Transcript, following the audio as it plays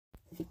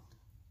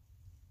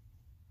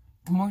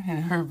Good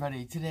morning,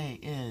 everybody. Today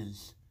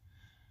is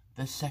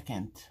the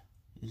 2nd,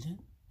 is it?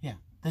 Yeah,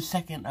 the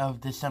 2nd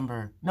of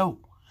December. No,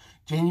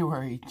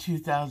 January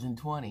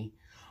 2020.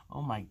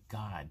 Oh my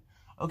God.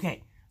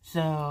 Okay,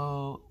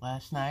 so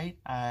last night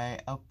I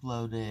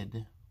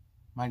uploaded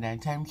my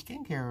nighttime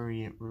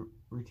skincare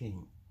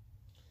routine.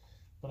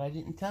 But I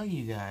didn't tell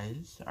you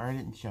guys, or I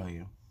didn't show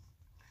you.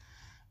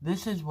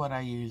 This is what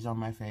I use on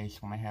my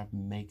face when I have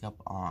makeup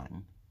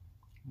on.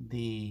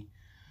 The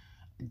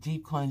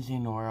Deep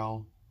Cleansing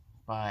Oil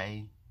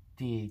by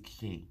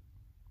DHC.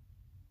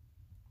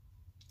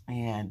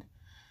 And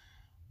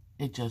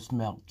it just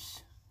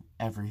melts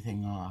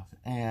everything off.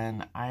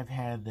 And I've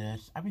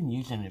been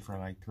using it for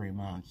like 3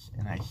 months,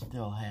 and I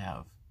still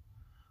have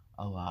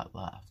a lot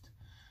left.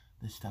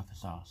 This stuff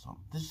is awesome.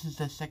 This is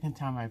the second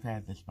time I've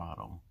had this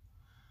bottle.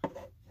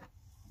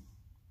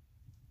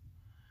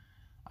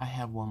 I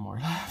have one more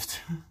left.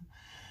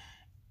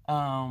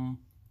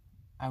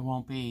 I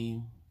won't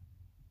be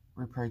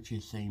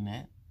repurchasing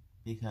it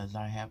because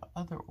I have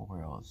other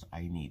oils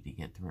I need to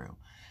get through.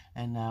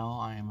 And now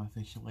I am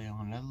officially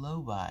on a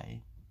low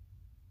buy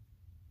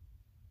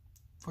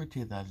for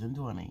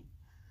 2020.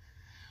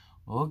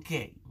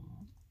 Okay.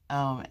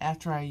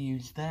 After I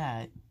use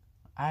that,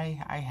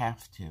 I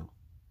have to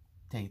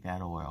take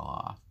that oil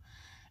off.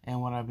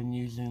 And what I've been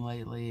using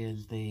lately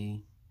is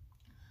the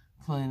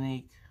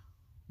Clinique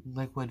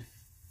Liquid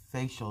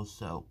Facial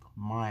Soap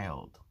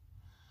Mild.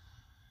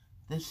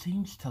 This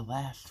seems to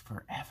last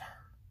forever.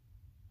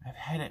 I've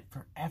had it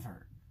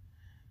forever.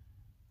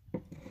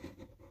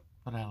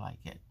 But I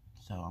like it,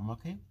 so I'm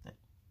okay with it.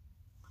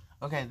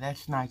 Okay,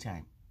 that's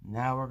nighttime.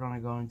 Now we're going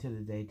to go into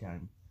the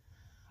daytime.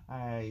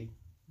 I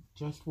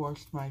just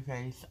washed my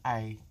face.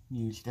 I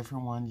use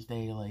different ones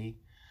daily.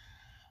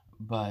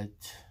 But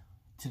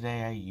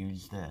today I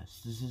use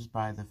this. This is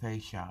by The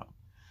Face Shop.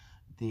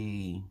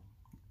 The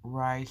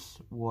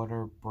Rice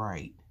Water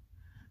Bright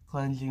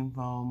Cleansing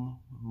Foam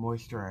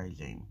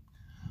Moisturizing.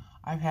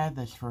 I've had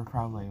this for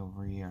probably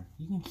over a year.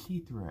 You can see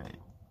through it.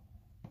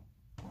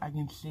 I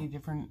can see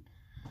different,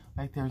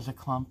 like there's a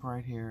clump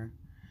right here,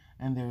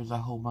 and there's a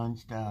whole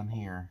bunch down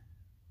here,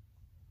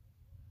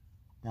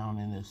 down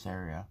in this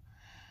area.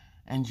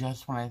 And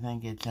just when I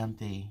think it's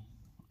empty,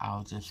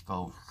 I'll just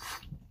go,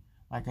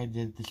 like I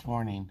did this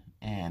morning,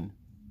 and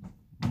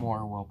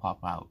more will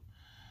pop out.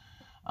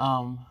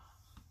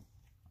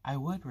 I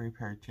would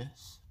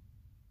repurchase,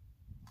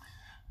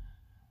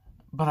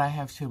 but I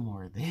have 2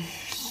 more of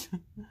these.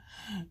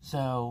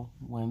 So,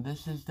 when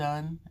this is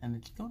done, and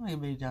it's going to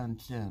be done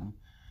soon,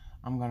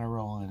 I'm going to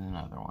roll in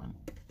another one.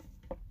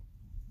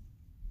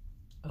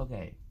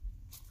 Okay.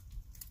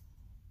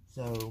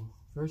 So,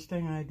 first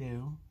thing I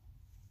do,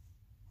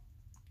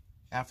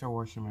 after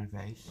washing my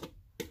face,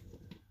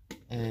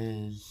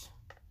 is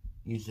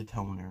use a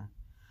toner.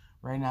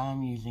 Right now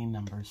I'm using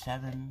number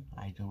 7.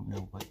 I don't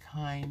know what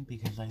kind,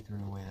 because I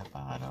threw away the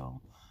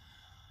bottle.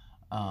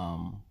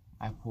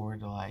 I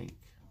poured like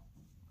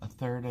a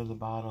third of the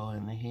bottle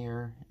in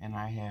here, and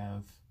I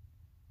have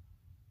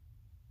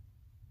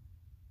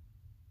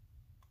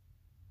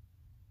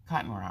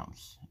cotton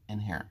rounds in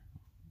here.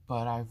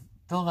 But I've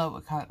filled out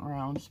with cotton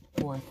rounds,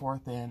 pour a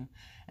fourth in,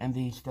 and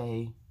these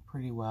stay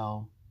pretty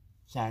well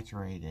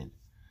saturated.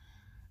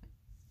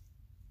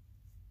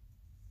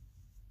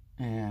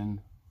 And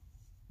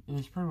it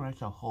was pretty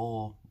much a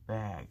whole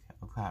bag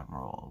of cotton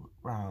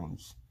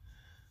rounds.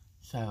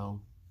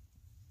 So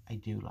I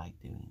do like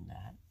doing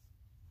that.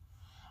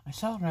 I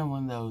saw it on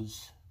one of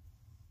those,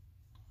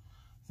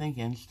 I think,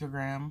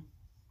 Instagram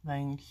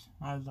things.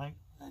 I was like,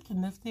 that's a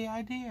nifty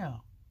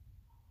idea.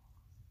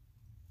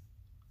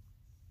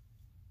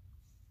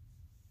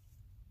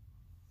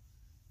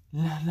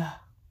 La la.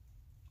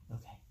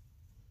 Okay.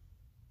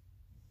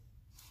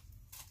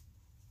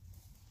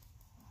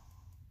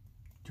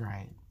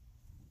 Dry it.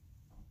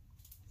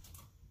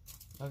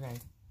 Okay.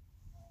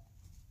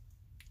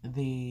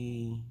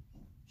 The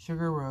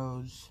Sugar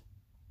Rose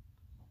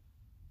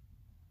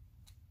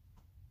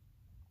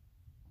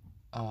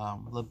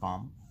lip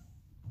balm.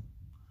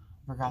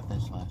 Forgot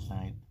this last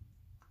night.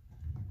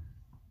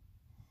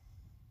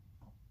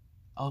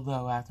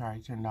 Although after I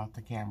turned off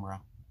the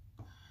camera,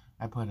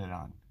 I put it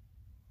on.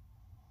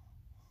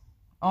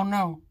 Oh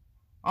no.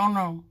 Oh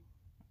no.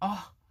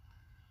 Oh,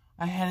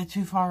 I had it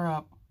too far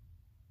up.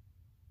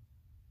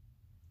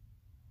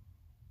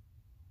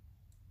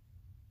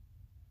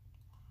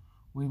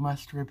 We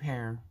must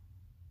repair.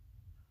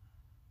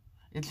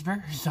 It's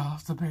very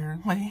soft,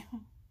 apparently.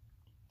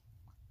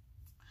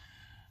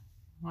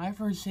 I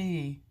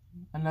foresee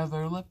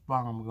another lip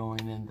balm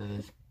going into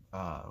this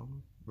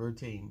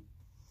routine.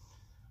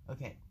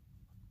 Okay.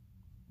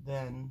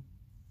 Then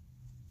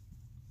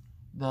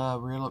the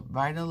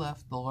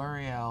Vitalift, the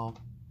L'Oreal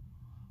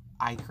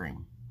eye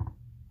cream.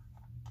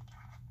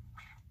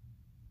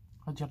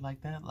 How'd you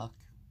like that look?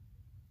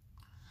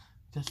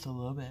 Just a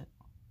little bit.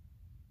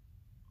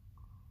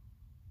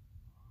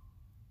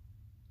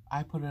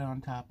 I put it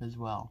on top as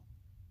well.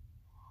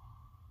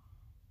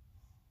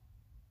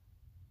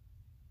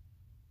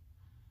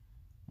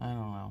 I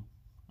don't know.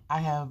 I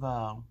have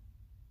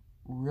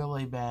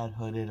really bad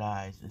hooded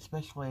eyes,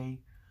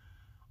 especially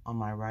on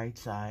my right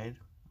side.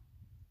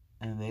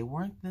 And they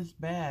weren't this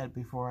bad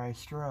before I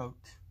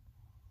stroked.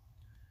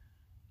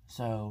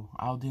 So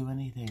I'll do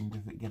anything to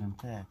get them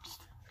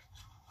fixed.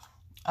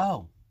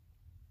 Oh,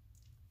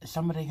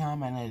 somebody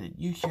commented,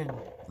 you should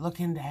look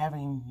into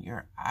having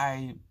your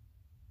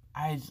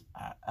eyes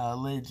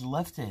lids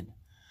lifted.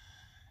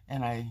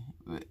 And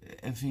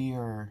if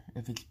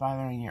it's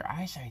bothering your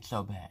eyesight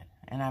so bad.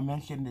 And I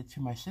mentioned it to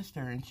my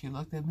sister, and she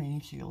looked at me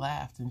and she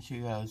laughed and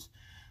she goes,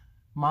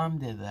 Mom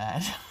did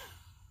that.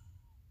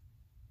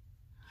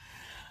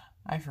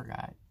 I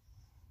forgot.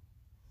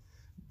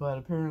 But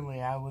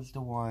apparently I was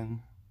the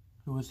one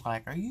who was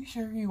like, are you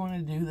sure you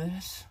want to do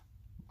this?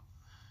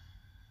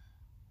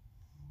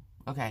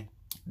 Okay,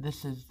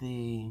 this is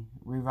the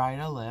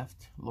Revita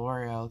Lift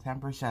L'Oreal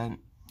 10%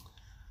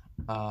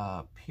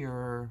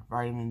 pure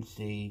vitamin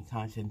C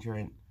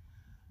concentrate.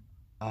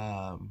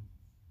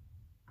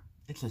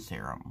 It's a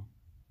serum.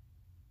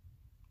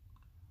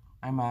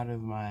 I'm out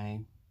of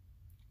my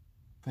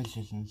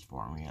physician's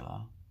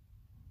formula.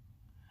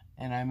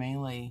 And I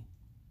mainly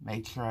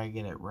make sure I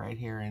get it right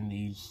here in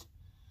these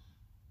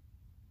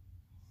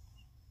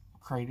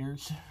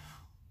craters.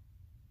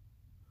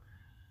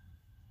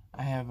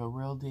 I have a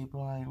real deep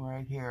line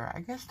right here.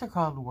 I guess they're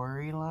called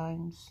worry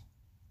lines.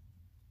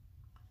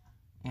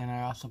 And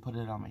I also put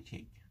it on my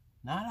cheek.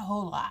 Not a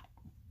whole lot.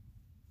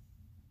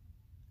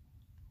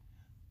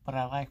 But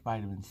I like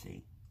vitamin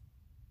C.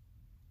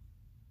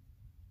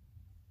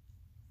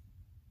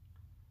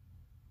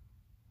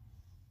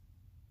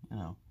 You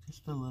know,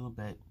 just a little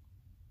bit.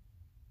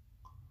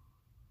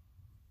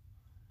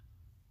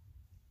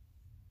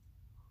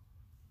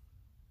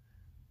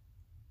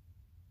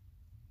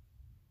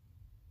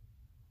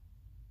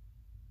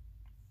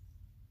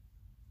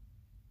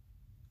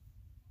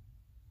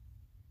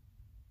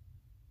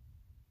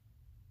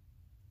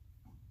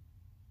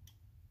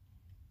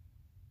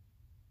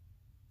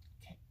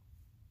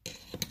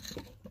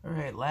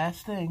 Alright,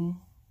 last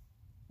thing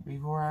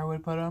before I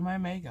would put on my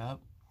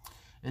makeup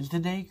is the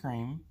day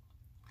cream.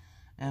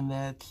 And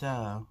that's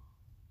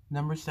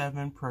number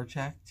 7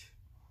 Protect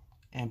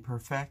and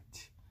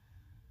Perfect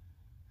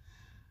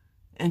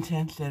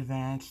Intense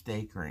Advanced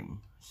Day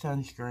Cream.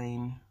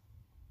 Sunscreen.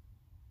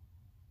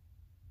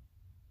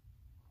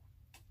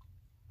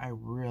 I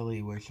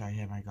really wish I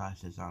had my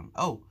glasses on.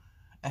 Oh,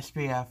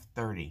 SPF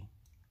 30.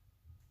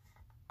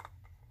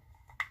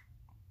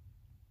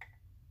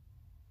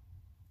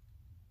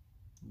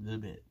 A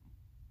little bit.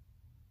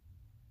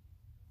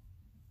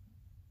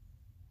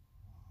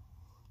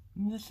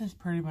 And this is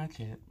pretty much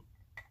it.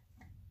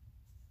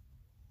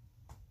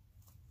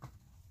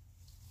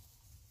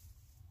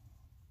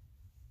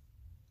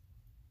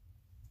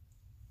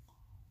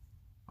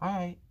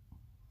 Alright.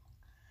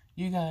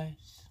 You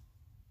guys.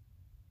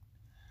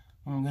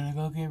 I'm gonna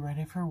go get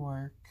ready for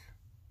work.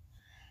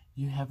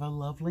 You have a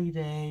lovely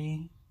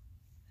day.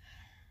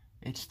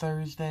 It's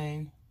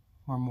Thursday.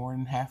 We're more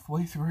than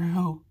halfway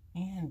through.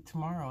 And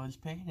tomorrow is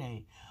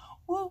payday.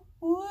 Woo,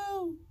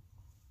 woo.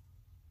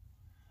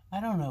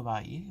 I don't know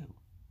about you,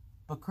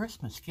 but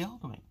Christmas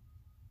killed me.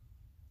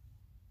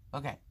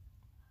 Okay.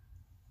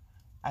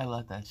 I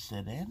let that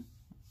sit in.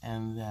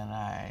 And then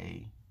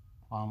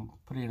I'm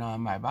putting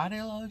on my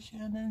body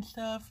lotion and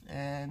stuff.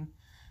 And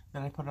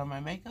then I put on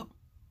my makeup.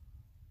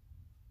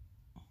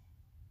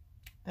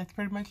 That's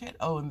pretty much it.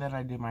 Oh, and then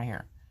I do my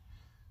hair.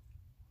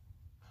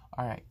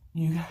 Alright.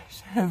 You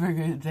guys have a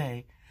good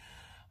day.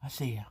 I'll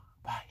see you.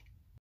 Bye.